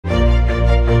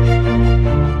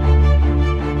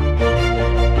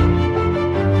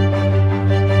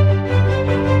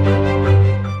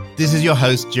is your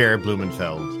host, Jared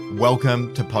Blumenfeld.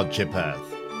 Welcome to Podship Earth.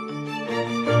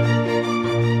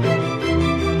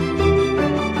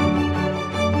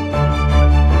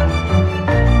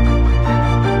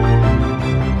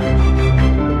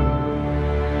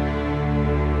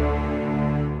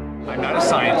 I'm not a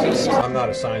scientist. I'm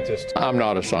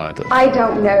not a scientist. I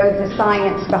don't know the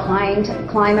science behind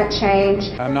climate change.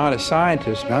 I'm not a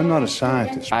scientist. I'm not a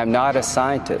scientist. I'm not a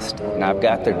scientist, and I've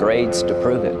got the grades to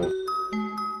prove it.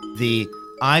 The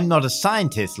 "I'm not a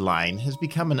scientist" line has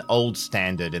become an old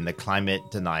standard in the climate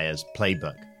deniers'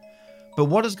 playbook. But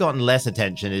what has gotten less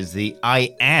attention is the "I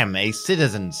am a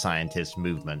citizen scientist"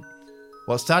 movement.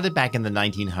 What started back in the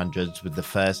 1900s with the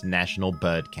first national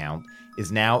bird count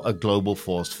is now a global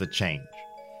force for change.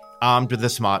 Armed with a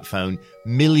smartphone,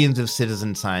 millions of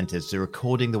citizen scientists are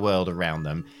recording the world around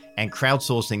them and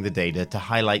crowdsourcing the data to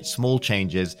highlight small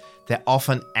changes that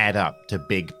often add up to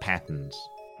big patterns.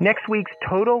 Next week's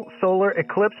total solar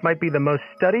eclipse might be the most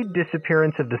studied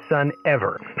disappearance of the sun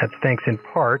ever. That's thanks in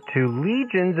part to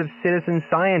legions of citizen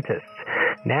scientists.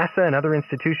 NASA and other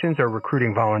institutions are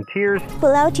recruiting volunteers.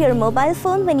 Pull out your mobile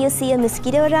phone when you see a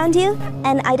mosquito around you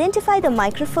and identify the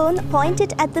microphone, point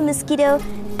it at the mosquito,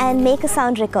 and make a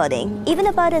sound recording. Even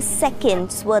about a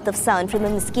second's worth of sound from a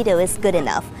mosquito is good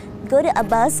enough. Go to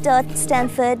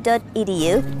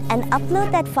abuzz.stanford.edu and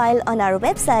upload that file on our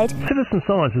website. Citizen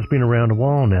science has been around a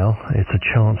while now. It's a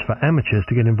chance for amateurs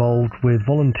to get involved with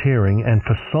volunteering and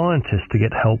for scientists to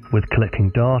get help with collecting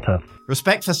data.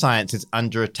 Respect for science is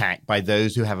under attack by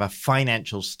those who have a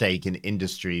financial stake in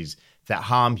industries that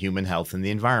harm human health and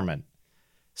the environment.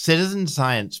 Citizen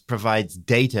science provides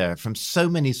data from so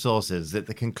many sources that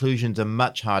the conclusions are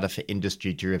much harder for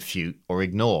industry to refute or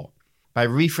ignore. By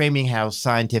reframing how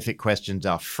scientific questions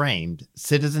are framed,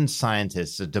 citizen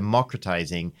scientists are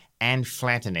democratizing and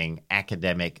flattening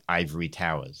academic ivory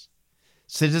towers.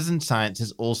 Citizen science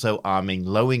is also arming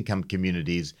low-income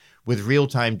communities with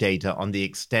real-time data on the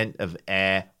extent of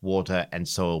air, water, and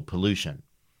soil pollution.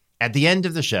 At the end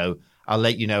of the show, I'll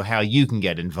let you know how you can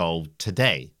get involved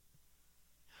today.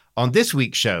 On this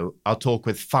week's show, I'll talk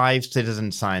with 5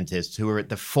 citizen scientists who are at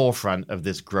the forefront of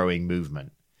this growing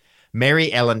movement.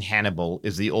 Mary Ellen Hannibal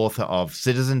is the author of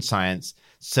Citizen Science: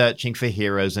 Searching for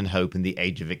Heroes and Hope in the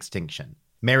Age of Extinction.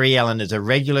 Mary Ellen is a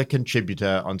regular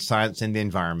contributor on science and the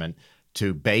environment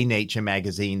to Bay Nature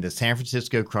magazine, the San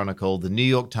Francisco Chronicle, the New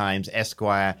York Times,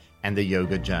 Esquire, and the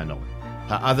Yoga Journal.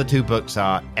 Her other 2 books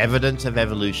are Evidence of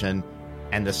Evolution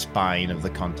and The Spine of the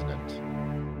Continent.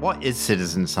 What is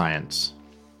citizen science?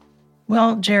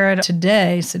 Well, Jared,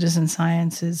 today, citizen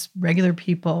science is regular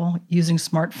people using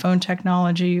smartphone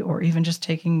technology or even just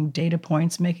taking data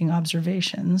points, making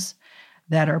observations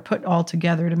that are put all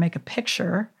together to make a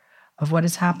picture of what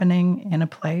is happening in a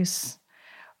place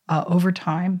over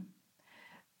time,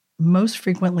 most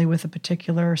frequently with a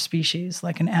particular species,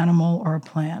 like an animal or a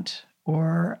plant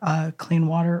or clean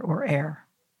water or air,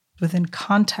 within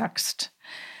context.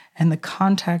 And the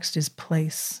context is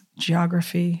place,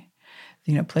 geography,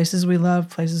 places we love,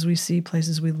 places we see,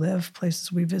 places we live,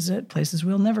 places we visit, places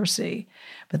we'll never see.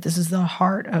 But this is the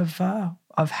heart of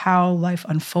how life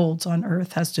unfolds on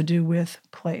Earth, has to do with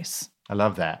place. I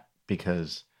love that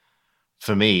because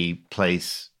for me,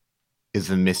 place is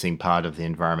the missing part of the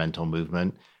environmental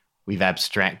movement. We've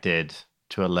abstracted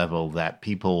to a level that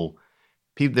people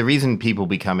the reason people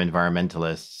become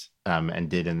environmentalists and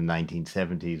did in the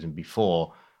 1970s and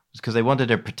before was because they wanted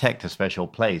to protect a special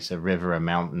place, a river, a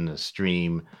mountain, a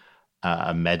stream,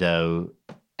 a meadow.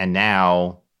 And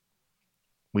now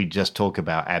we just talk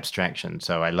about abstraction.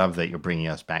 So I love that you're bringing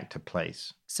us back to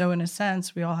place. So in a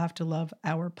sense, we all have to love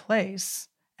our place.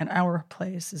 And our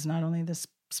place is not only this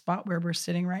spot where we're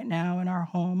sitting right now in our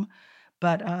home,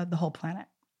 but the whole planet.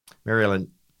 Mary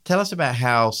Ellen, tell us about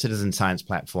how citizen science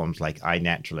platforms like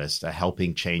iNaturalist are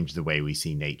helping change the way we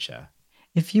see nature.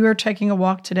 If you are taking a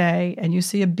walk today and you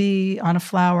see a bee on a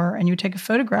flower and you take a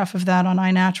photograph of that on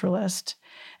iNaturalist,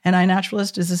 and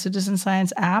iNaturalist is a citizen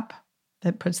science app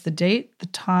that puts the date, the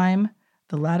time,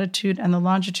 the latitude, and the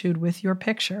longitude with your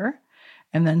picture,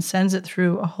 and then sends it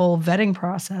through a whole vetting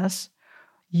process,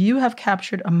 you have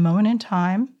captured a moment in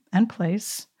time and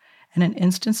place and an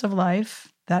instance of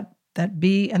life, that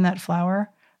bee and that flower,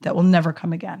 that will never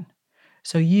come again.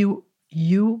 So you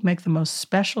make the most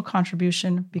special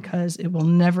contribution because it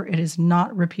is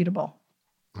not repeatable.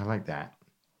 I like that.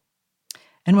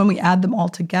 And when we add them all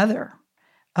together,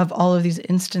 of all of these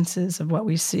instances of what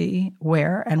we see,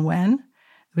 where and when,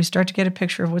 we start to get a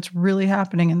picture of what's really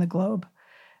happening in the globe.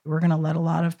 We're going to let a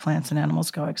lot of plants and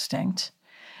animals go extinct.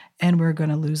 And we're going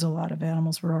to lose a lot of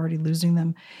animals. We're already losing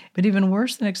them. But even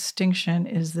worse than extinction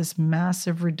is this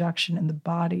massive reduction in the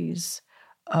bodies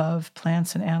of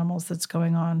plants and animals that's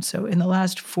going on. So in the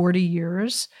last 40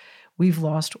 years, we've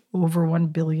lost over 1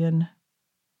 billion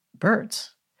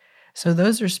birds. So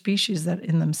those are species that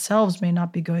in themselves may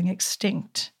not be going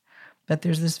extinct, but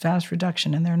there's this vast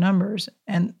reduction in their numbers.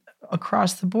 And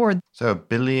across the board. So 1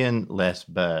 billion less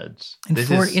birds.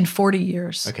 In 40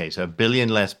 years. Okay, so 1 billion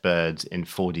less birds in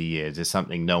 40 years is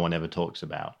something no one ever talks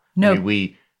about. No. I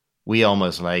mean, we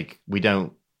almost it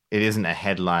isn't a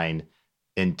headline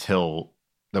until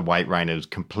the white rhino is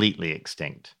completely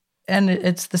extinct. And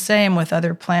it's the same with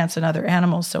other plants and other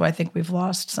animals. So I think we've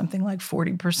lost something like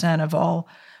 40% of all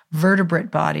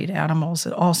vertebrate-bodied animals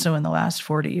also in the last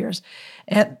 40 years.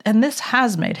 And this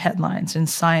has made headlines in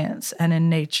science and in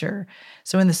Nature,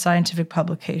 so in the scientific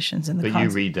publications. But you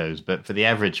read those. But for the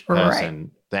average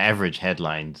person, the average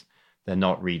headlines, they're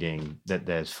not reading that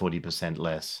there's 40%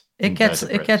 less. It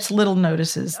gets little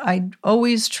notices. I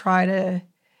always try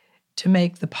to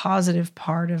make the positive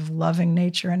part of loving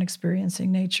nature and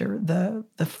experiencing nature the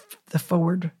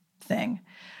forward thing.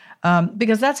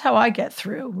 Because that's how I get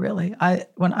through, really.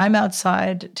 When I'm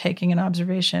outside taking an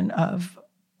observation of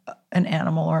an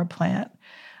animal or a plant,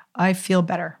 I feel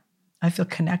better. I feel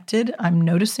connected. I'm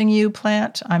noticing you,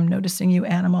 plant. I'm noticing you,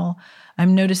 animal.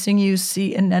 I'm noticing you,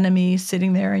 sea anemone,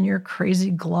 sitting there in your crazy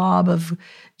glob of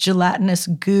gelatinous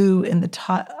goo in the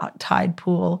tide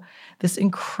pool. This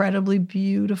incredibly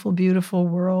beautiful, beautiful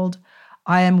world.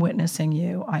 I am witnessing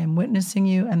you. I am witnessing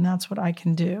you, and that's what I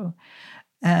can do.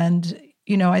 And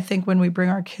I think when we bring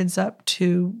our kids up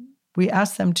we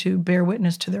ask them to bear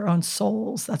witness to their own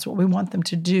souls. That's what we want them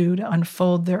to do, to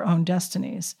unfold their own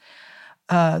destinies.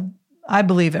 I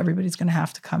believe everybody's going to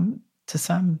have to come to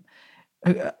some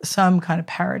kind of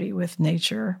parity with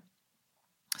nature.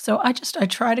 So I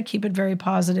try to keep it very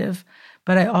positive,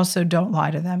 but I also don't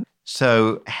lie to them.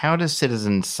 So how does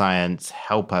citizen science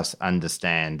help us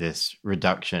understand this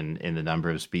reduction in the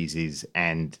number of species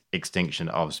and extinction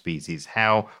of species?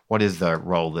 What is the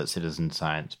role that citizen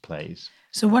science plays?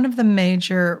 So one of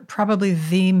the probably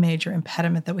the major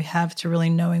impediment that we have to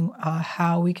really knowing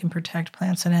how we can protect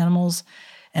plants and animals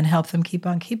and help them keep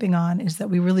on keeping on is that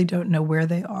we really don't know where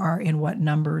they are in what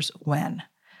numbers when.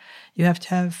 You have to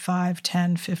have 5,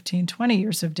 10, 15, 20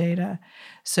 years of data.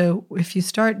 So if you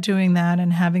start doing that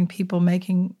and having people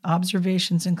making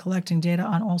observations and collecting data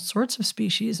on all sorts of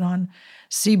species, on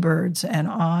seabirds and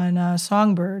on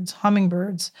songbirds,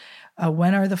 hummingbirds,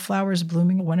 when are the flowers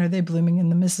blooming? When are they blooming in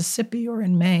the Mississippi or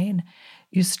in Maine?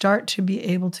 You start to be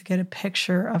able to get a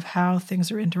picture of how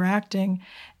things are interacting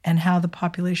and how the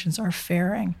populations are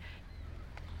faring.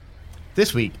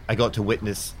 This week, I got to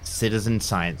witness citizen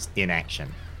science in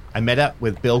action. I met up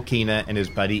with Bill Keener and his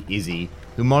buddy Izzy,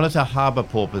 who monitor harbor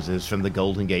porpoises from the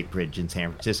Golden Gate Bridge in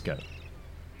San Francisco.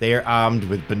 They are armed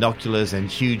with binoculars and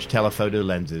huge telephoto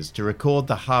lenses to record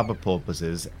the harbor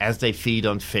porpoises as they feed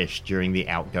on fish during the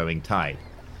outgoing tide.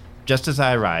 Just as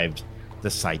I arrived, the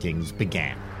sightings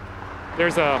began.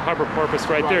 There's a harbor porpoise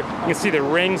right there. You can see the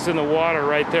rings in the water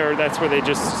right there. That's where they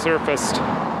just surfaced.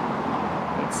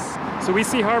 So we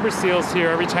see harbor seals here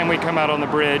every time we come out on the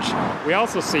bridge. We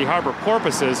also see harbor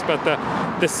porpoises, but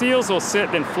the seals will sit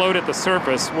and float at the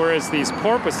surface, whereas these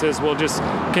porpoises will just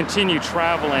continue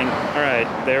traveling. All right,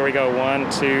 there we go,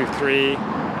 1, 2, 3.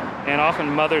 And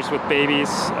often mothers with babies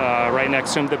right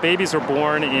next to them. The babies are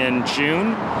born in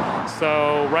June.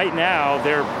 So right now,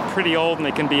 they're pretty old and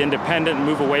they can be independent and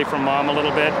move away from mom a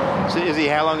little bit. So Izzy,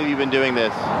 how long have you been doing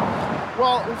this?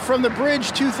 Well, from the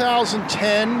bridge,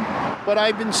 2010, but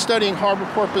I've been studying harbor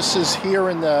porpoises here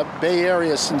in the Bay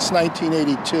Area since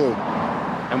 1982.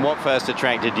 And what first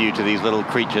attracted you to these little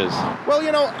creatures? Well,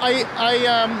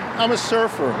 I'm a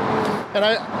surfer, and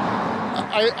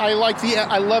I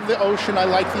love the ocean. I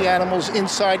like the animals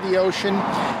inside the ocean.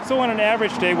 So on an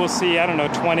average day, we'll see,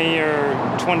 20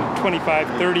 or 25,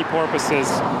 30 porpoises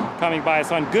coming by.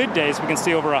 So on good days, we can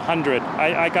see over 100.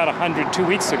 I got 100 2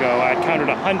 weeks ago. I counted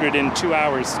 100 in 2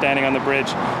 hours standing on the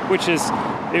bridge,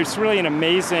 it's really an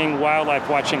amazing wildlife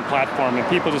watching platform, and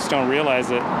people just don't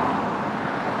realize it.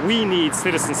 We need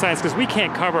citizen science because we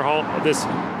can't cover all this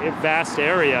vast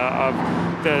area of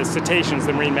the cetaceans,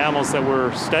 the marine mammals that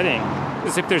we're studying.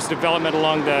 As if there's development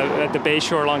along the Bay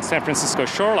Shore, along San Francisco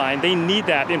shoreline, they need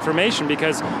that information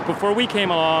because before we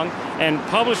came along and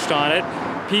published on it,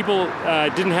 people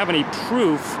didn't have any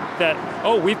proof that,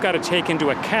 we've got to take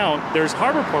into account there's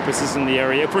harbor porpoises in the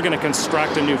area if we're going to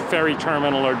construct a new ferry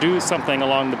terminal or do something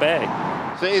along the bay.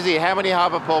 So, Izzy, how many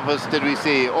harbor porpoise did we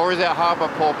see? Or is it harbor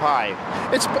porpoise?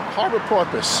 It's harbor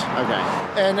porpoise. Okay.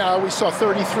 And we saw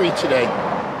 33 today.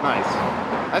 Nice.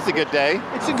 That's a good day.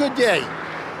 It's a good day.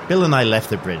 Bill and I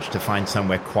left the bridge to find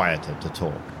somewhere quieter to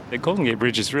talk. The Golden Gate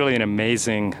Bridge is really an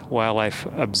amazing wildlife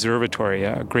observatory,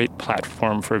 a great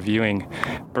platform for viewing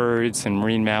birds and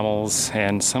marine mammals.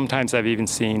 And sometimes I've even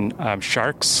seen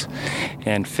sharks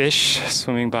and fish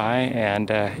swimming by, and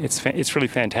it's really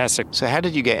fantastic. So how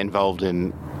did you get involved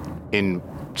in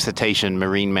cetacean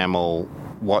marine mammal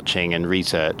watching and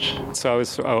research? So I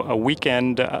was a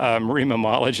weekend marine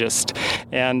mammologist,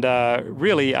 and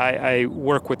really I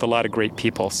work with a lot of great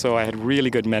people. So I had really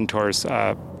good mentors,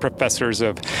 professors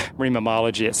of marine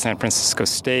mammalogy at San Francisco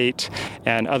State,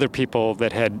 and other people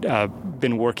that had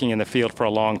been working in the field for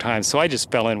a long time. So I just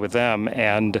fell in with them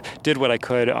and did what I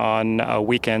could on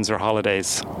weekends or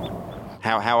holidays.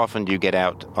 How often do you get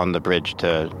out on the bridge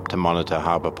to monitor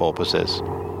harbor porpoises?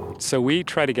 So we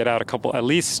try to get out at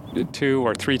least 2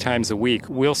 or 3 times a week.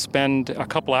 We'll spend a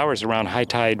couple hours around high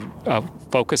tide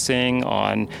focusing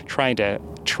on trying to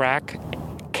track,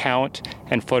 count,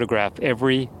 and photograph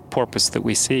every porpoise that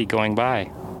we see going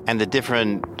by. And the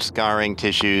different scarring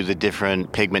tissue, the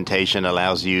different pigmentation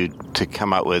allows you to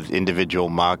come up with individual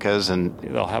markers. And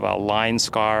they'll have a line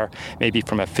scar, maybe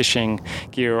from a fishing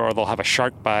gear, or they'll have a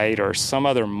shark bite or some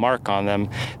other mark on them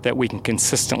that we can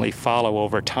consistently follow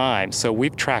over time. So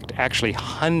we've tracked actually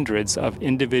hundreds of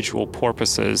individual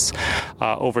porpoises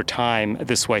over time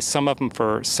this way, some of them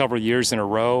for several years in a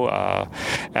row.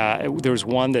 There's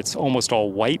one that's almost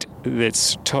all white,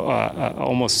 that's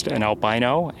almost an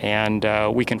albino, and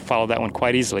we can follow that one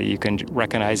quite easily. You can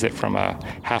recognize it from a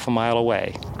half a mile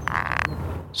away.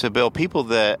 So, Bill, people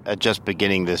that are just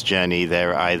beginning this journey,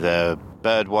 they're either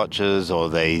bird watchers or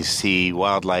they see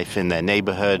wildlife in their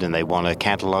neighborhood and they want to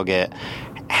catalog it.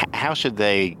 How should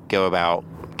they go about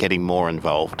getting more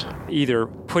involved? Either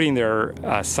putting their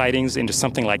sightings into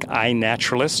something like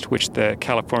iNaturalist, which the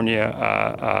California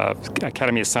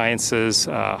Academy of Sciences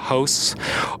hosts,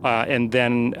 and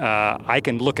then I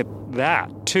can look at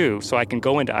that too. So I can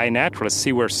go into iNaturalist,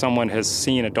 see where someone has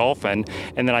seen a dolphin,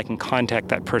 and then I can contact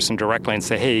that person directly and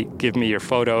say, hey, give me your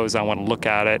photos. I want to look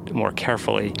at it more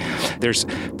carefully. There's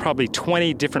probably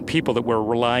 20 different people that we're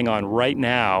relying on right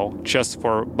now just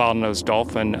for bottlenose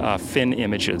dolphin fin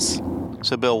images.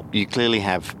 So, Bill, you clearly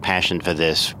have passion for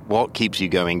this. What keeps you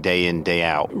going day in, day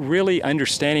out? Really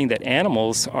understanding that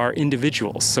animals are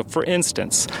individuals. So, for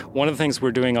instance, one of the things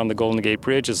we're doing on the Golden Gate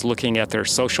Bridge is looking at their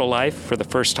social life for the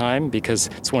first time,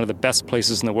 because it's one of the best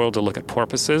places in the world to look at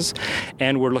porpoises.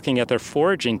 And we're looking at their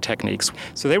foraging techniques.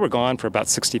 So they were gone for about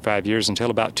 65 years until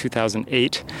about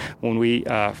 2008 when we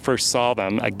first saw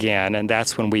them again. And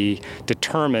that's when we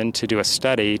determined to do a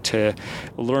study to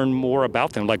learn more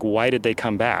about them. Like, why did they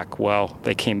come back? Well,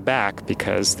 they came back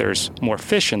because there's more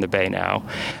fish in the bay now.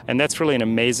 And that's really an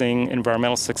amazing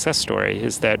environmental success story,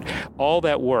 is that all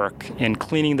that work in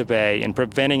cleaning the bay and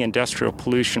preventing industrial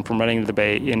pollution from running into the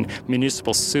bay, in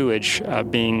municipal sewage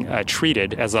being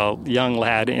treated. As a young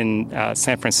lad in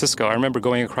San Francisco, I remember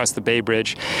going across the Bay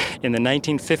Bridge in the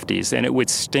 1950s, and it would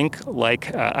stink like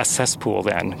a cesspool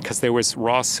then because there was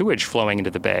raw sewage flowing into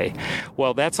the bay.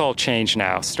 Well, that's all changed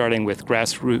now, starting with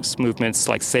grassroots movements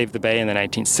like Save the Bay in the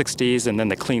 1960s, and then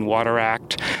the Clean Water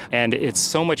Act. And it's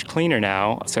so much cleaner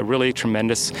now. It's a really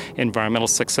tremendous environmental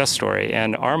success story.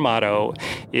 And our motto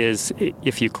is,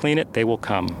 if you clean it, they will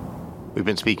come. We've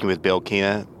been speaking with Bill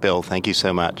Keener. Bill, thank you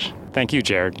so much. Thank you,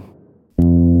 Jared.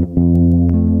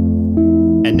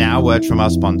 And now a word from our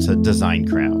sponsor, Design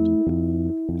Crowd.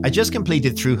 I just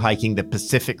completed through hiking the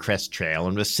Pacific Crest Trail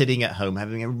and was sitting at home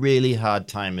having a really hard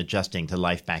time adjusting to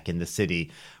life back in the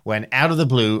city when, out of the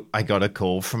blue, I got a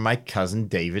call from my cousin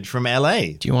David from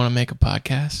LA. Do you want to make a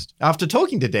podcast? After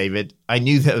talking to David, I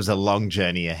knew there was a long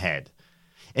journey ahead.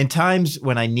 In times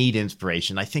when I need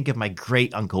inspiration, I think of my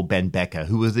great uncle Ben Becker,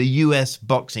 who was a U.S.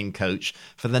 boxing coach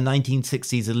for the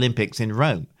 1960s Olympics in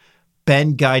Rome.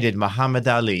 Ben guided Muhammad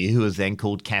Ali, who was then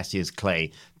called Cassius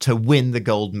Clay, to win the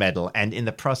gold medal, and in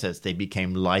the process, they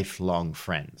became lifelong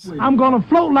friends. I'm going to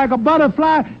float like a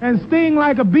butterfly and sting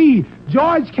like a bee.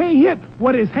 George can't hit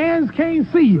what his hands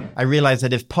can't see. I realized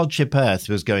that if Podship Earth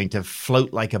was going to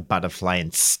float like a butterfly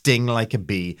and sting like a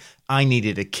bee, I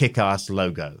needed a kick-ass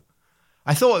logo.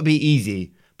 I thought it would be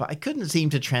easy, but I couldn't seem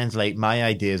to translate my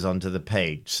ideas onto the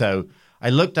page, so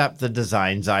I looked up the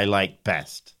designs I liked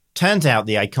best. Turns out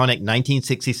the iconic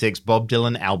 1966 Bob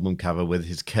Dylan album cover with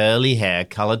his curly hair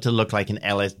colored to look like an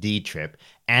LSD trip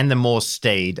and the more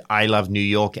staid I Love New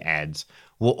York ads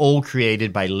were all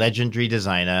created by legendary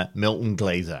designer Milton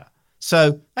Glaser.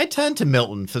 So I turned to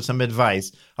Milton for some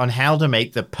advice on how to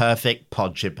make the perfect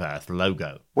Podship Earth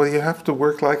logo. Well, you have to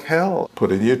work like hell.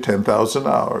 Put in your 10,000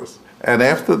 hours. And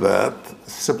after that,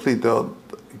 simply don't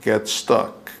get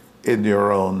stuck in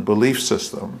your own belief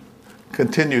system.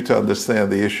 Continue to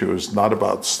understand the issue is not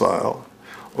about style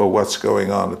or what's going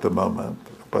on at the moment,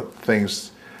 but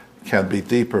things can be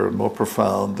deeper, more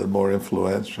profound, and more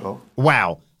influential.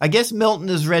 Wow. I guess Milton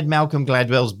has read Malcolm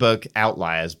Gladwell's book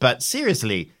Outliers, but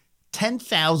seriously,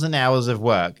 10,000 hours of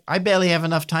work. I barely have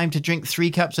enough time to drink 3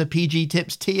 cups of PG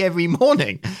Tips tea every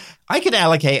morning. I could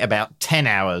allocate about 10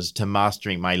 hours to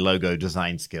mastering my logo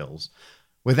design skills.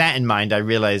 With that in mind, I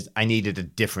realized I needed a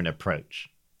different approach.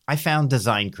 I found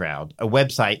DesignCrowd, a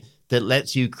website that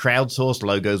lets you crowdsource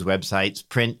logos, websites,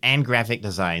 print, and graphic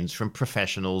designs from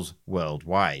professionals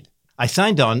worldwide. I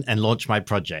signed on and launched my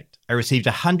project. I received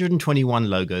 121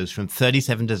 logos from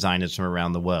 37 designers from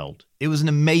around the world. It was an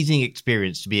amazing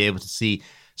experience to be able to see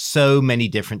so many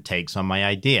different takes on my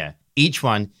idea. Each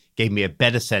one gave me a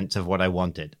better sense of what I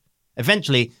wanted.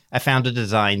 Eventually, I found a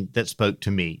design that spoke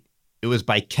to me. It was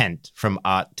by Kent from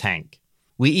Art Tank.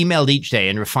 We emailed each day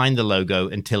and refined the logo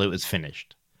until it was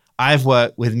finished. I've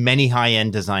worked with many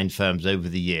high-end design firms over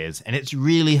the years, and it's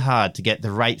really hard to get the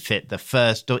right fit the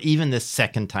first or even the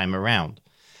second time around.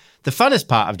 The funnest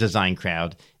part of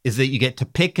DesignCrowd is that you get to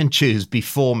pick and choose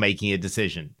before making a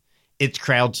decision. It's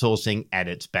crowdsourcing at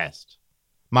its best.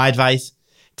 My advice?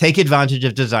 Take advantage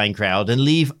of DesignCrowd and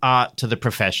leave art to the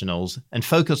professionals and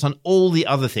focus on all the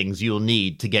other things you'll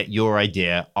need to get your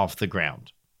idea off the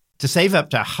ground. To save up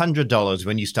to $100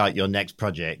 when you start your next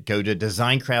project, go to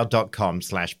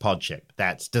designcrowd.com/podship.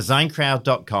 That's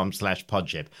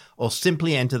designcrowd.com/podship, or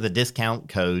simply enter the discount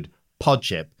code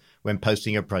PODSHIP when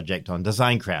posting a project on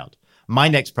DesignCrowd. My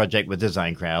next project with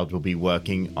DesignCrowd will be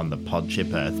working on the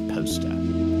Podship Earth poster.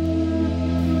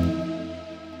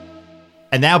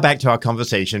 And now back to our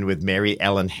conversation with Mary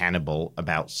Ellen Hannibal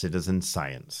about citizen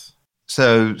science.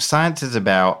 So science is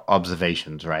about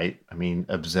observations, right? I mean,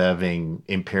 observing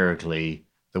empirically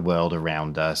the world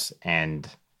around us and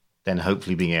then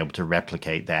hopefully being able to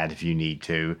replicate that if you need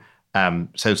to.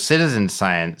 So citizen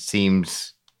science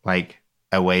seems like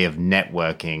a way of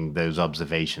networking those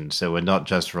observations. So we're not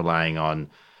just relying on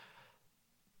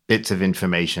bits of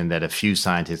information that a few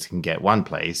scientists can get one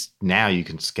place. Now you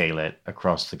can scale it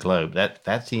across the globe.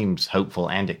 That seems hopeful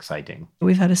and exciting.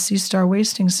 We've had a sea star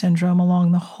wasting syndrome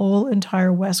along the whole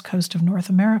entire west coast of North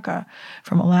America,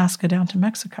 from Alaska down to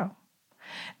Mexico.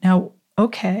 Now,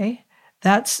 okay,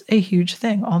 that's a huge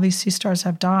thing. All these sea stars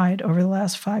have died over the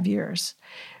last 5 years.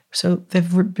 So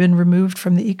they've been removed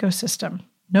from the ecosystem.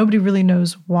 Nobody really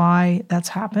knows why that's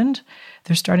happened.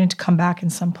 They're starting to come back in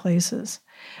some places.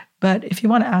 But if you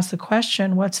want to ask the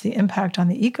question, what's the impact on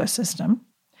the ecosystem?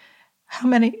 How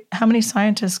many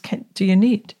scientists do you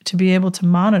need to be able to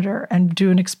monitor and do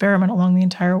an experiment along the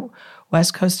entire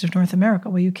west coast of North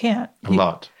America? Well, you can't. A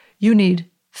lot. You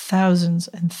need thousands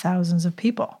and thousands of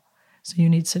people. So you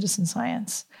need citizen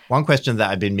science. One question that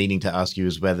I've been meaning to ask you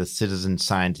is whether citizen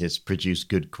scientists produce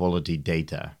good quality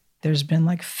data. There's been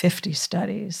like 50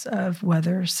 studies of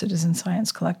whether citizen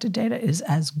science collected data is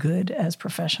as good as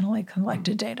professionally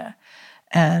collected data.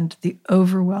 And the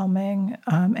overwhelming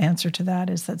answer to that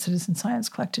is that citizen science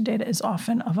collected data is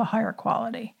often of a higher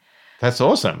quality. That's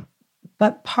awesome.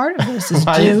 But part of this is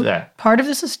part of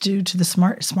this is due to the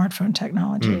smartphone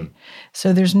technology.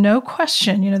 So there's no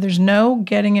question, there's no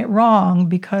getting it wrong,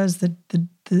 because the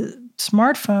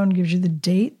smartphone gives you the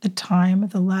date, the time,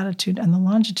 the latitude, and the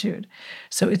longitude.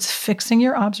 So it's fixing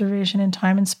your observation in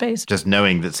time and space. Just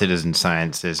knowing that citizen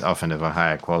science is often of a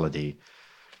higher quality,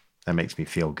 that makes me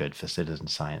feel good for citizen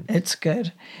science. It's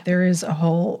good. There is a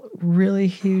whole really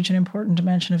huge and important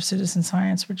dimension of citizen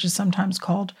science, which is sometimes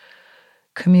called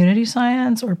community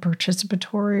science or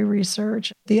participatory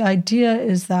research. The idea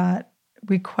is that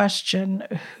we question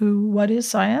what is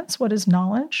science, what is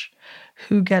knowledge,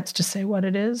 who gets to say what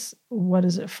it is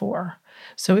it for.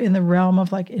 So in the realm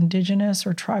of like indigenous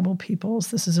or tribal peoples,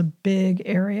 this is a big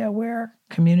area where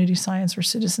community science or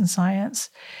citizen science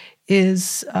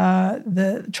is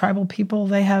the tribal people.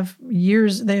 They have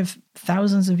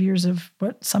thousands of years of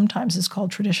what sometimes is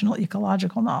called traditional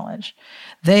ecological knowledge.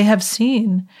 They have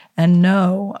seen and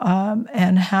know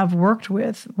and have worked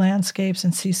with landscapes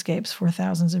and seascapes for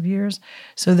thousands of years.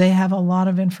 So they have a lot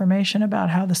of information about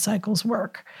how the cycles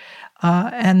work.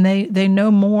 And they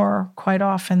know more quite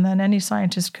often than any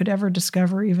scientist could ever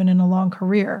discover, even in a long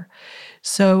career.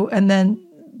 So, and then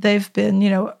they've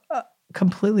been,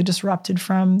 completely disrupted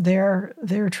from their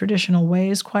traditional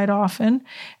ways quite often,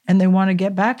 and they want to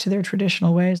get back to their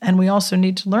traditional ways. And we also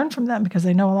need to learn from them because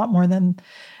they know a lot more than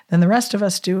than the rest of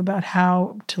us do about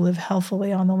how to live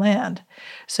healthily on the land.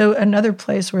 So another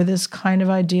place where this kind of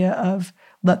idea of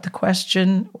let the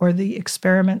question or the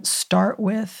experiment start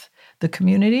with the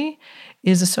community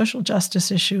is a social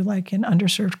justice issue, like in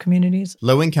underserved communities.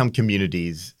 Low-income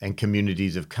communities and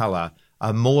communities of color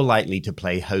are more likely to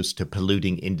play host to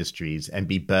polluting industries and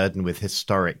be burdened with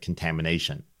historic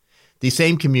contamination. These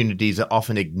same communities are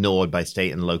often ignored by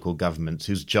state and local governments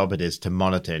whose job it is to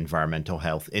monitor environmental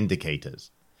health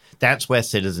indicators. That's where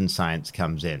citizen science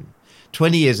comes in.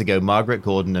 20 years ago, Margaret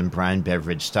Gordon and Brian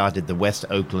Beveridge started the West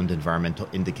Oakland Environmental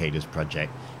Indicators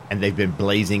Project, and they've been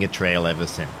blazing a trail ever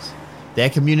since. Their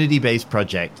community-based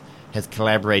project has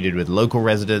collaborated with local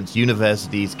residents,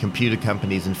 universities, computer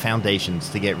companies, and foundations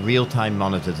to get real-time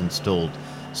monitors installed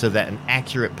so that an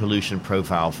accurate pollution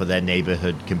profile for their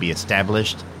neighborhood can be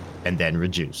established and then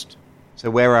reduced. So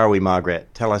where are we,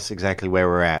 Margaret? Tell us exactly where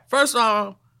we're at. First of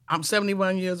all, I'm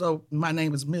 71 years old. My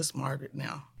name is Miss Margaret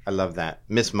now. I love that.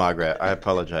 Miss Margaret, I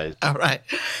apologize. All right.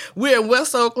 We're in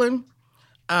West Oakland,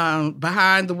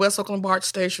 behind the West Oakland BART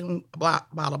station, about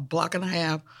a block and a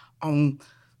half on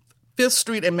 5th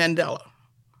Street and Mandela.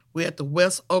 We're at the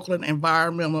West Oakland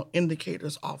Environmental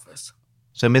Indicators Office.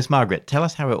 So, Miss Margaret, tell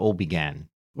us how it all began.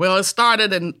 Well, it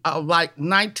started in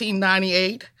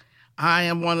 1998. I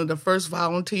am one of the first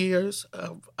volunteers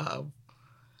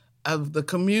of the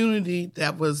community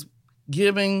that was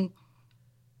giving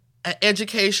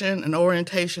education and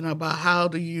orientation about how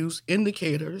to use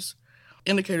indicators.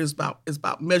 Indicators is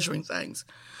about measuring things,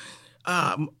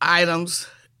 items,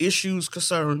 issues,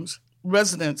 concerns.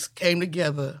 Residents came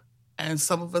together, and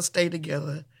some of us stayed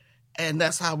together, and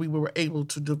that's how we were able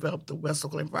to develop the West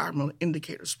Oakland Environmental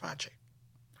Indicators Project.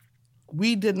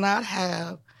 We did not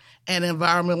have an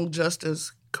environmental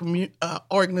justice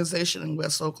organization in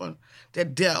West Oakland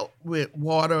that dealt with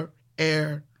water,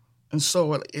 air, and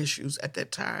soil issues at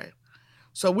that time.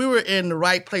 So we were in the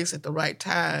right place at the right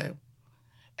time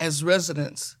as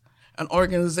residents, an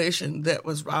organization that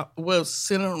was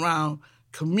centered around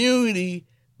community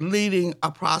leading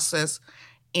a process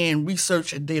in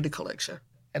research and data collection,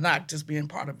 and not just being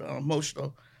part of an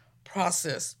emotional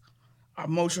process,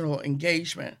 emotional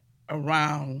engagement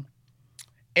around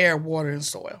air, water, and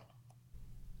soil.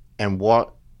 And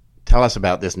tell us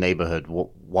about this neighborhood.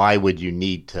 Why would you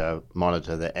need to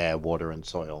monitor the air, water, and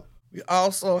soil? We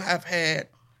also have had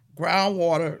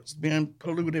groundwater being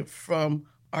polluted from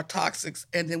our toxics,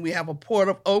 and then we have a Port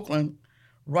of Oakland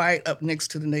right up next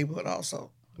to the neighborhood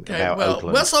also. Okay,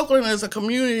 Oakland. West Oakland is a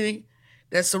community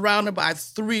that's surrounded by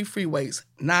 3 freeways,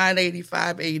 980,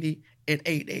 580, and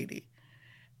 880.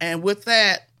 And with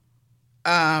that,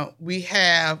 we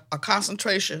have a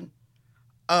concentration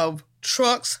of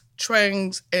trucks,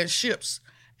 trains, and ships,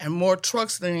 and more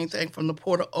trucks than anything from the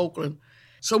Port of Oakland.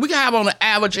 So we can have on the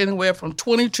average anywhere from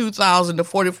 22,000 to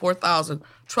 44,000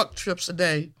 truck trips a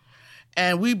day.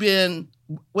 And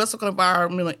West Oakland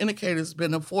Environmental Indicators has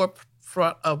been in the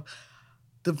forefront of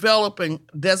developing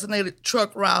designated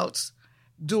truck routes,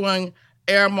 doing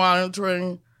air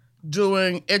monitoring,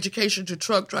 doing education to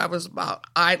truck drivers about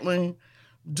idling,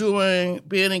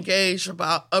 being engaged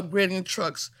about upgrading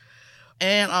trucks,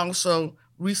 and also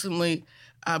recently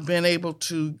I've been able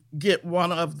to get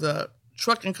one of the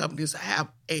trucking companies to have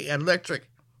an electric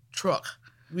truck.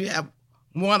 We have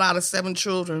 1 out of 7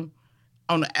 children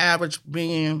on the average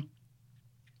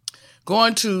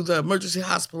going to the emergency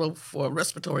hospital for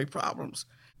respiratory problems.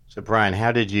 So Brian,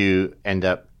 how did you end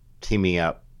up teaming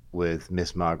up with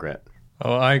Miss Margaret?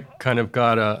 Oh, I kind of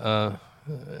got a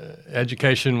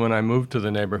education when I moved to the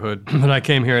neighborhood. When I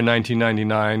came here in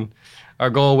 1999,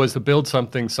 our goal was to build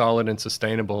something solid and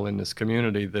sustainable in this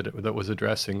community that was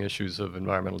addressing issues of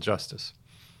environmental justice.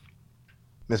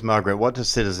 Ms. Margaret, what does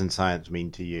citizen science mean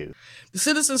to you? The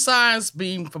citizen science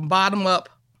being from bottom up,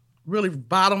 really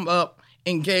bottom up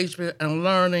engagement and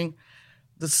learning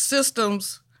the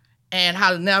systems and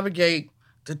how to navigate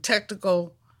the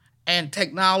technical and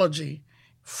technology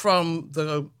from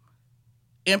the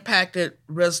impacted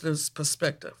residents'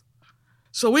 perspective.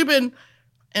 So we've been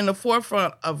in the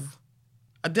forefront of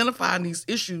identifying these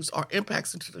issues or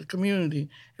impacts into the community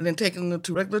and then taking them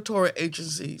to regulatory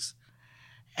agencies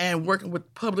and working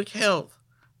with public health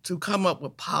to come up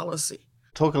with policy.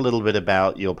 Talk a little bit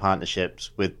about your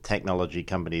partnerships with technology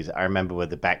companies. I remember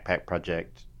with the Backpack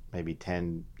Project maybe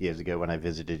 10 years ago when I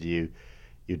visited you,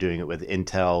 you're doing it with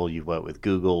Intel, you've worked with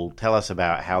Google. Tell us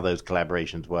about how those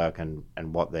collaborations work and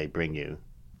what they bring you.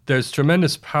 There's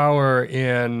tremendous power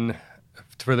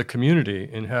for the community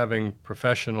in having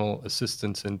professional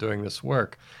assistance in doing this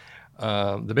work.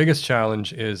 The biggest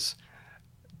challenge is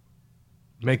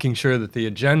making sure that the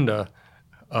agenda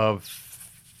of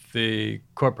the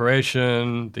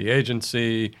corporation, the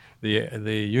agency,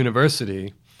 the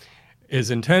university is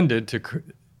intended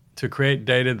to create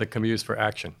data that can be used for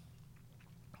action.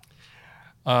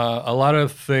 A lot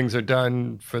of things are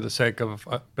done for the sake of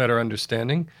better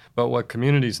understanding, but what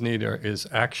communities need is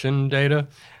action data.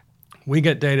 We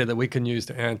get data that we can use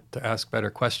to ask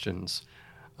better questions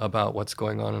about what's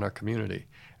going on in our community.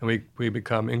 And we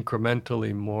become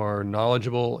incrementally more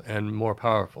knowledgeable and more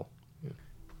powerful.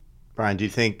 Brian, do you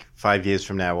think 5 years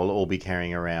from now we'll all be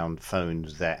carrying around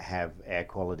phones that have air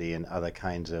quality and other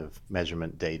kinds of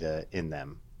measurement data in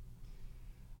them?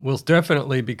 We'll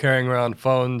definitely be carrying around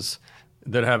phones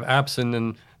that have apps in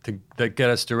them that get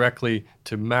us directly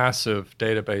to massive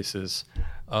databases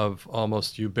of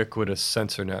almost ubiquitous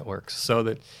sensor networks, so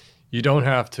that you don't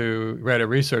have to write a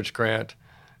research grant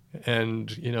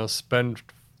and spend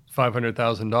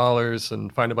 $500,000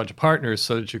 and find a bunch of partners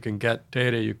so that you can get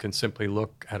data. You can simply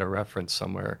look at a reference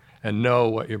somewhere and know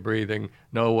what you're breathing,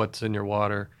 know what's in your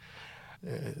water.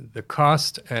 The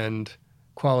cost and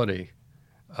quality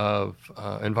of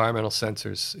environmental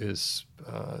sensors is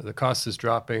the cost is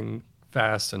dropping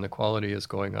fast and the quality is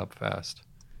going up fast.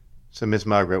 So, Ms.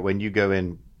 Margaret, when you go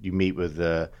in, you meet with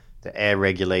the air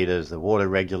regulators, the water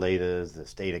regulators, the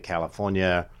state of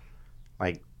California.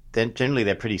 Then generally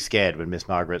they're pretty scared when Ms.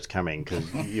 Margaret's coming, because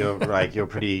you're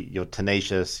you're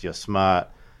tenacious, you're smart.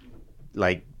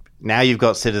 Now you've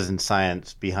got citizen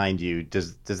science behind you.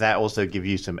 Does that also give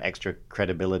you some extra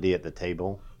credibility at the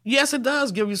table? Yes, it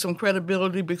does give you some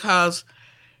credibility, because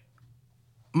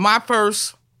my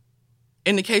first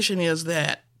indication is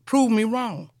that prove me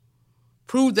wrong.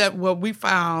 Prove that what we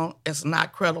found is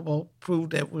not credible.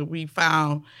 Prove that what we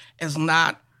found is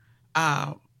not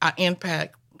an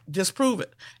impact. Disprove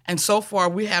it. And so far,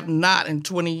 we have not in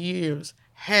 20 years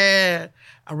had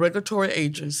a regulatory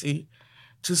agency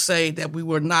to say that we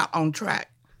were not on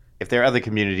track. If there are other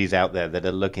communities out there that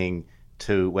are looking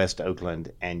to West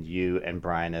Oakland and you and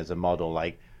Brian as a model,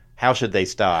 how should they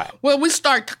start? Well, we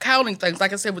start counting things.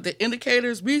 Like I said, with the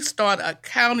indicators, we started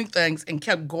counting things and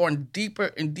kept going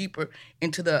deeper and deeper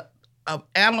into the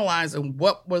analyzing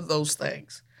what were those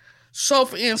things. So,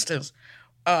 for instance,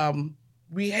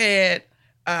 we had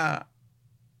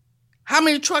how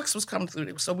many trucks was coming through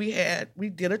there. So we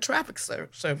did a traffic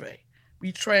survey.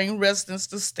 We trained residents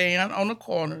to stand on the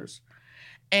corners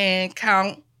and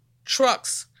count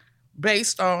trucks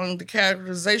based on the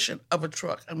characterization of a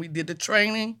truck. And we did the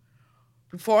training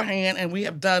beforehand, and we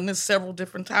have done this several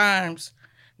different times,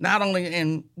 not only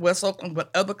in West Oakland, but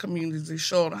other communities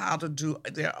showing how to do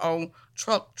their own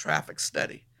truck traffic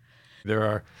study. There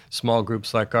are small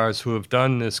groups like ours who have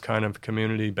done this kind of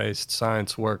community-based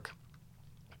science work.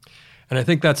 And I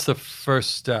think that's the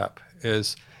first step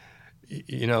is,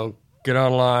 get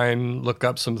online, look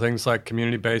up some things like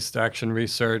community-based action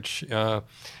research,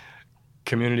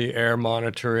 community air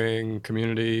monitoring,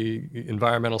 community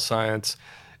environmental science.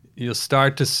 You'll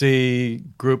start to see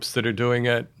groups that are doing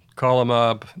it. Call them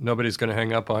up. Nobody's going to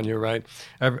hang up on you, right?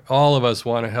 All of us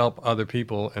want to help other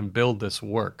people and build this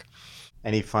work.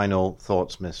 Any final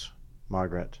thoughts, Miss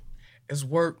Margaret? It's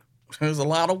work. There's a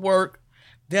lot of work,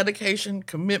 dedication,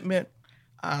 commitment.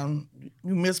 You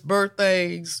miss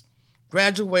birthdays,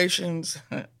 graduations,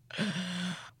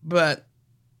 but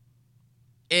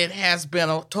it has been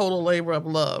a total labor of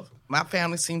love. My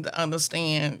family seemed to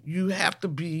understand you have to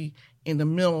be in the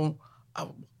middle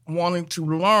of wanting to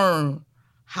learn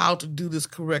how to do this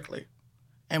correctly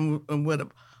and with a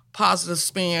positive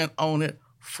spin on it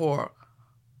for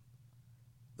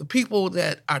the people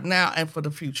that are now and for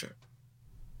the future.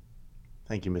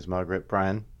 Thank you, Ms. Margaret.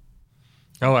 Brian?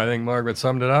 Oh, I think Margaret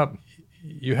summed it up.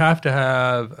 You have to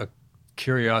have a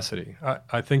curiosity.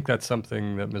 I think that's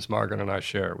something that Ms. Margaret and I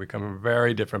share. We come from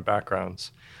very different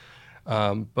backgrounds.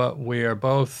 But we are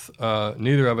both,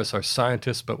 neither of us are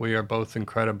scientists, but we are both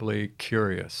incredibly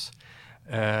curious.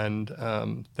 And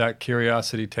that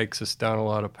curiosity takes us down a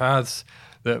lot of paths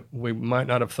that we might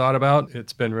not have thought about.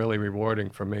 It's been really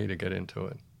rewarding for me to get into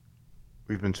it.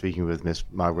 We've been speaking with Miss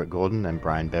Margaret Gordon and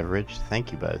Brian Beveridge.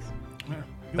 Thank you both.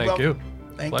 Thank you.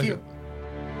 Thank Pleasure. you.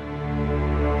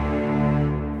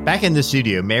 Back in the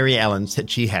studio, Mary Ellen said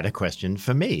she had a question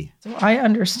for me. So I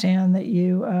understand that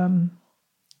you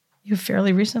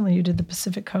fairly recently you did the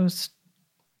Pacific Coast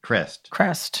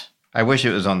Crest. I wish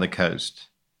it was on the coast,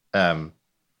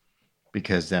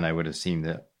 because then I would have seen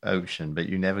the ocean, but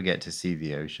you never get to see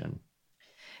the ocean.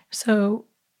 So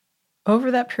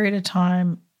over that period of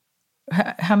time,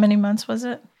 how many months was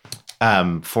it?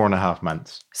 4.5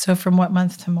 months. So from what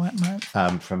month to what month?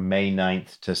 From May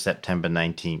 9th to September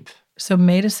 19th. So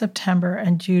May to September,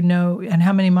 and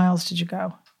how many miles did you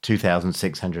go?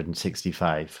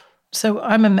 2,665. So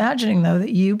I'm imagining, though,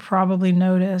 that you probably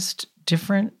noticed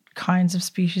different kinds of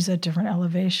species at different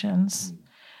elevations.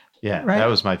 Yeah, right? That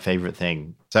was my favorite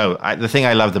thing. So the thing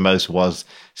I loved the most was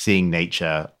seeing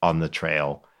nature on the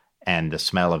trail and the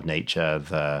smell of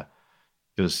nature.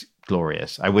 It was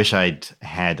glorious. I wish I'd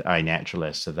had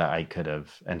iNaturalist so that I could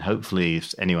have, and hopefully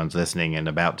if anyone's listening and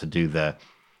about to do the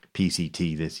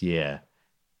PCT this year,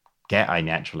 get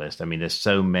iNaturalist. I mean, there's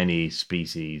so many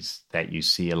species that you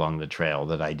see along the trail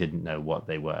that I didn't know what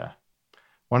they were.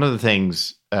 One of the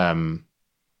things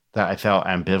that I felt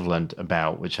ambivalent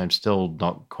about, which I'm still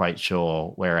not quite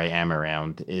sure where I am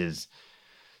around, is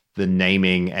the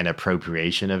naming and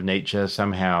appropriation of nature.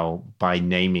 Somehow by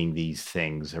naming these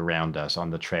things around us on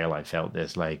the trail, I felt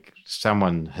this, like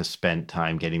someone has spent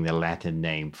time getting the Latin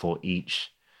name for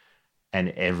each and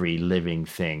every living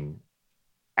thing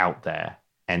out there.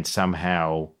 And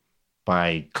somehow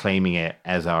by claiming it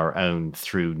as our own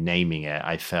through naming it,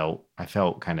 I felt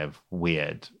kind of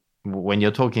weird. When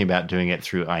you're talking about doing it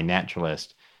through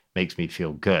iNaturalist, makes me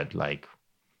feel good.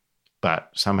 But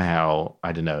somehow,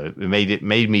 I don't know, it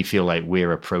made me feel like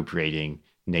we're appropriating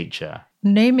nature.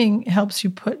 Naming helps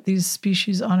you put these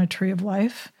species on a tree of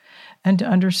life and to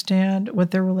understand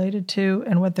what they're related to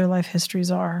and what their life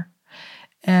histories are.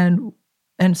 And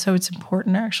so it's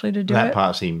important actually to do that it. That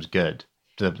part seems good.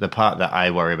 The part that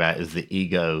I worry about is the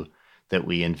ego that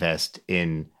we invest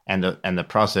in and the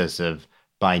process of,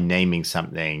 by naming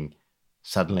something,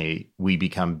 suddenly we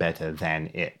become better than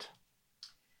it.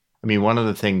 I mean, one of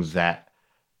the things that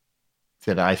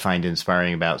I find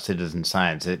inspiring about citizen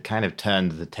science, it kind of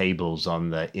turns the tables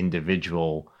on the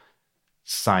individual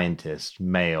scientist,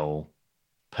 male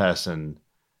person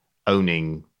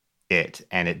owning it,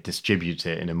 and it distributes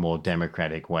it in a more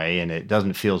democratic way. And it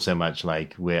doesn't feel so much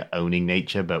like we're owning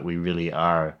nature, but we really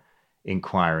are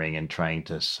inquiring and trying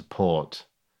to support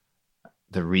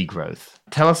the regrowth.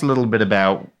 Tell us a little bit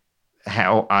about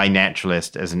how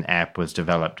iNaturalist as an app was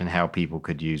developed and how people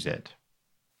could use it.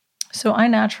 So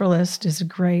iNaturalist is a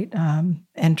great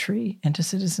entry into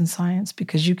citizen science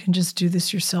because you can just do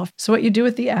this yourself. So what you do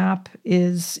with the app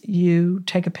is you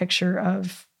take a picture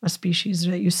of a species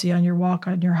that you see on your walk,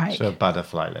 on your hike. So a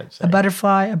butterfly, let's say. A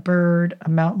butterfly, a bird, a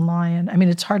mountain lion. I mean,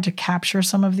 it's hard to capture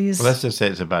some of these. Well, let's just say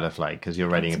it's a butterfly because you're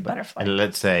writing a butterfly. And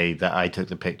let's say that I took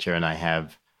the picture and I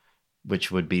have,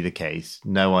 which would be the case,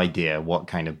 no idea what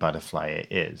kind of butterfly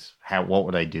it is. What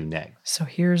would I do next? So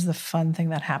here's the fun thing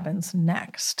that happens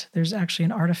next. There's actually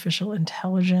an artificial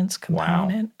intelligence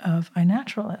component of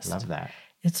iNaturalist. Love that.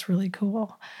 It's really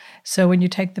cool. So when you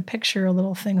take the picture, a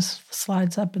little thing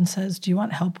slides up and says, do you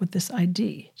want help with this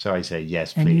ID? So I say,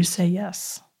 yes, please. And you say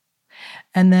yes.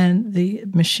 And then the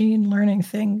machine learning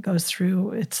thing goes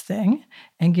through its thing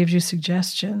and gives you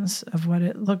suggestions of what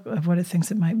it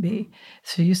thinks it might be.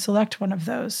 So you select one of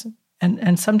those.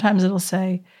 And sometimes it'll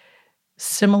say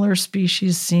similar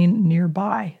species seen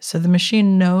nearby. So the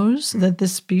machine knows that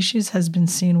this species has been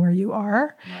seen where you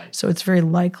are. Right. So it's very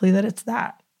likely that it's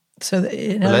that. So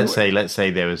let's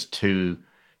say there was two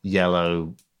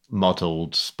yellow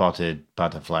mottled spotted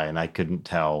butterfly and I couldn't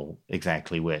tell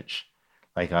exactly which.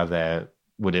 Like,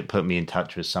 would it put me in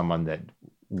touch with someone that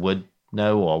would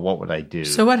know, or what would I do?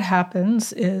 So what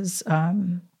happens is,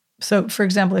 so for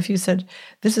example, if you said,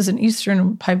 this is an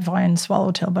eastern pipevine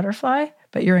swallowtail butterfly,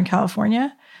 but you're in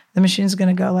California, the machine's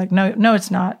going to go like, no,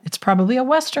 it's not. It's probably a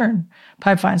western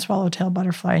pipevine swallowtail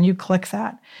butterfly. And you click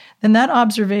that. Then that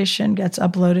observation gets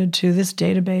uploaded to this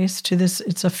database,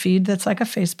 it's a feed that's like a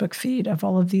Facebook feed of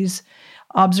all of these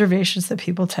observations that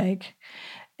people take.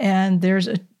 And there's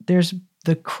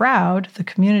the crowd, the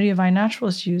community of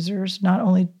iNaturalist users, not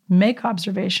only make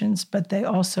observations, but they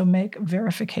also make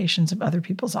verifications of other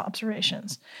people's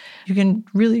observations. You can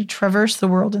really traverse the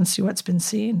world and see what's been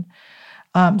seen.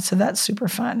 So that's super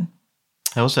fun.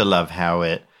 I also love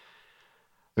how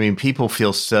people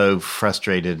feel so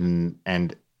frustrated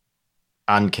and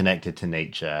unconnected to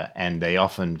nature, and they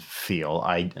often feel,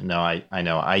 I know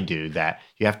I do, that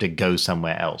you have to go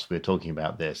somewhere else. We were talking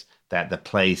about this, that the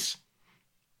place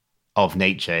of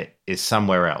nature is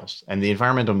somewhere else. And the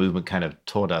environmental movement kind of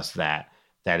taught us that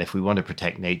if we want to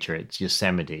protect nature, it's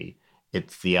Yosemite,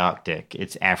 it's the Arctic,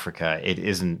 it's Africa, it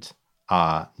isn't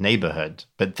our neighborhood.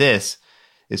 But this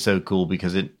is so cool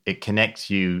because it connects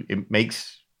you, it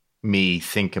makes me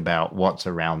think about what's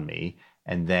around me,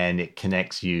 and then it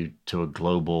connects you to a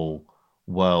global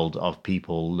world of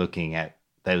people looking at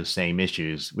those same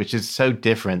issues, which is so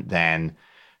different than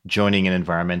joining an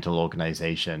environmental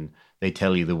organization. They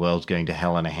tell you the world's going to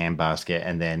hell in a handbasket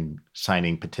and then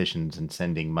signing petitions and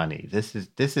sending money. This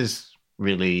is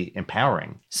really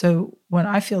empowering. So when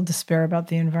I feel despair about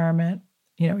the environment,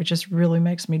 it just really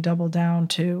makes me double down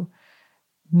to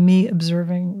me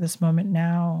observing this moment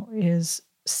now is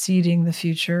seeding the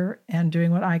future and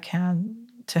doing what I can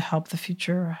to help the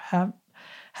future have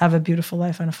a beautiful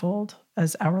life unfold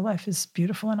as our life is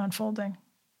beautiful and unfolding.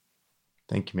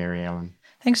 Thank you, Mary Ellen.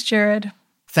 Thanks, Jared.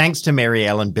 Thanks to Mary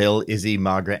Ellen, Bill, Izzy,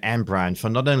 Margaret, and Brian for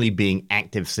not only being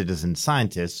active citizen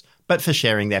scientists, but for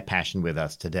sharing their passion with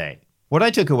us today. What I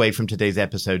took away from today's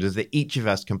episode is that each of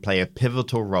us can play a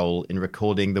pivotal role in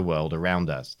recording the world around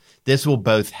us. This will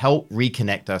both help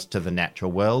reconnect us to the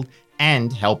natural world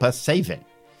and help us save it.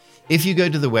 If you go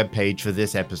to the webpage for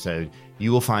this episode,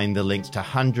 you will find the links to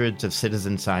hundreds of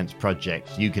citizen science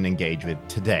projects you can engage with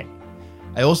today.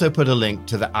 I also put a link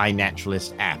to the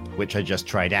iNaturalist app, which I just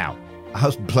tried out. I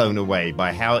was blown away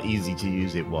by how easy to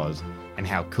use it was and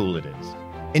how cool it is.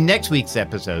 In next week's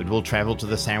episode, we'll travel to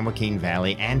the San Joaquin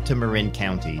Valley and to Marin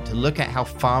County to look at how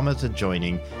farmers are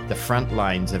joining the front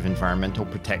lines of environmental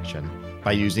protection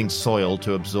by using soil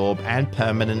to absorb and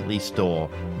permanently store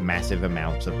massive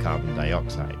amounts of carbon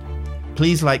dioxide.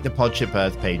 Please like the Podship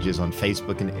Earth pages on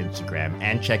Facebook and Instagram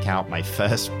and check out my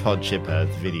first Podship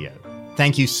Earth video.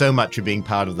 Thank you so much for being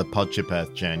part of the Podship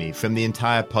Earth journey. From the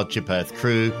entire Podship Earth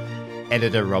crew,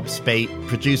 editor Rob Spate,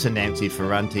 producer Nancy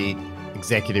Ferranti,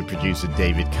 executive producer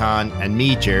David Kahn, and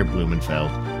me, Jared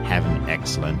Blumenfeld, have an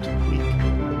excellent week.